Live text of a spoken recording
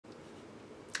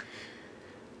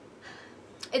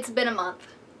It's been a month.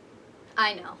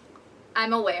 I know.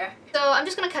 I'm aware. So I'm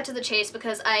just gonna cut to the chase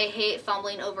because I hate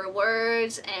fumbling over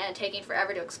words and taking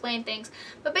forever to explain things.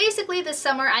 But basically this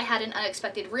summer I had an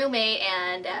unexpected roommate,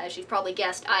 and as you've probably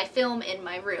guessed, I film in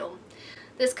my room.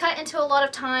 This cut into a lot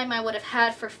of time I would have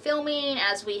had for filming,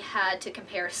 as we had to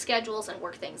compare schedules and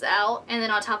work things out. And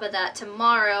then on top of that,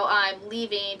 tomorrow I'm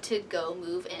leaving to go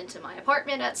move into my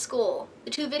apartment at school.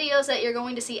 The 2 videos that you're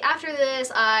going to see after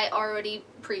this I already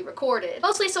pre-recorded.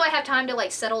 Mostly so I have time to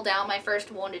like settle down my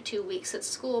first 1 to 2 weeks at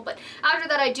school, but after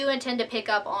that I do intend to pick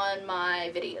up on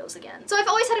my videos again. So I've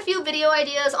always had a few video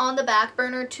ideas on the back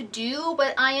burner to do,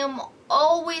 but I am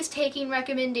always taking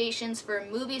recommendations for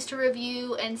movies to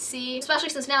review and see, especially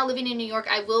since now living in New York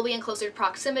I will be in closer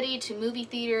proximity to movie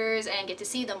theaters and get to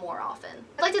see them more often.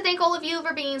 I'd like to thank all of you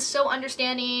for being so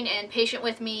understanding and patient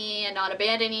with me and not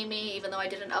abandoning me even though I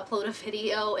didn't upload a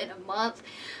video in a month.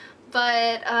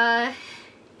 But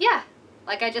yeah,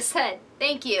 like I just said,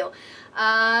 thank you.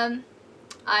 I'm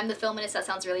the Filminist, that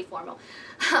sounds really formal.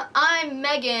 I'm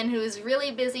Megan, who's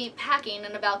really busy packing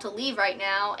and about to leave right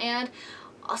now, and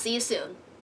I'll see you soon.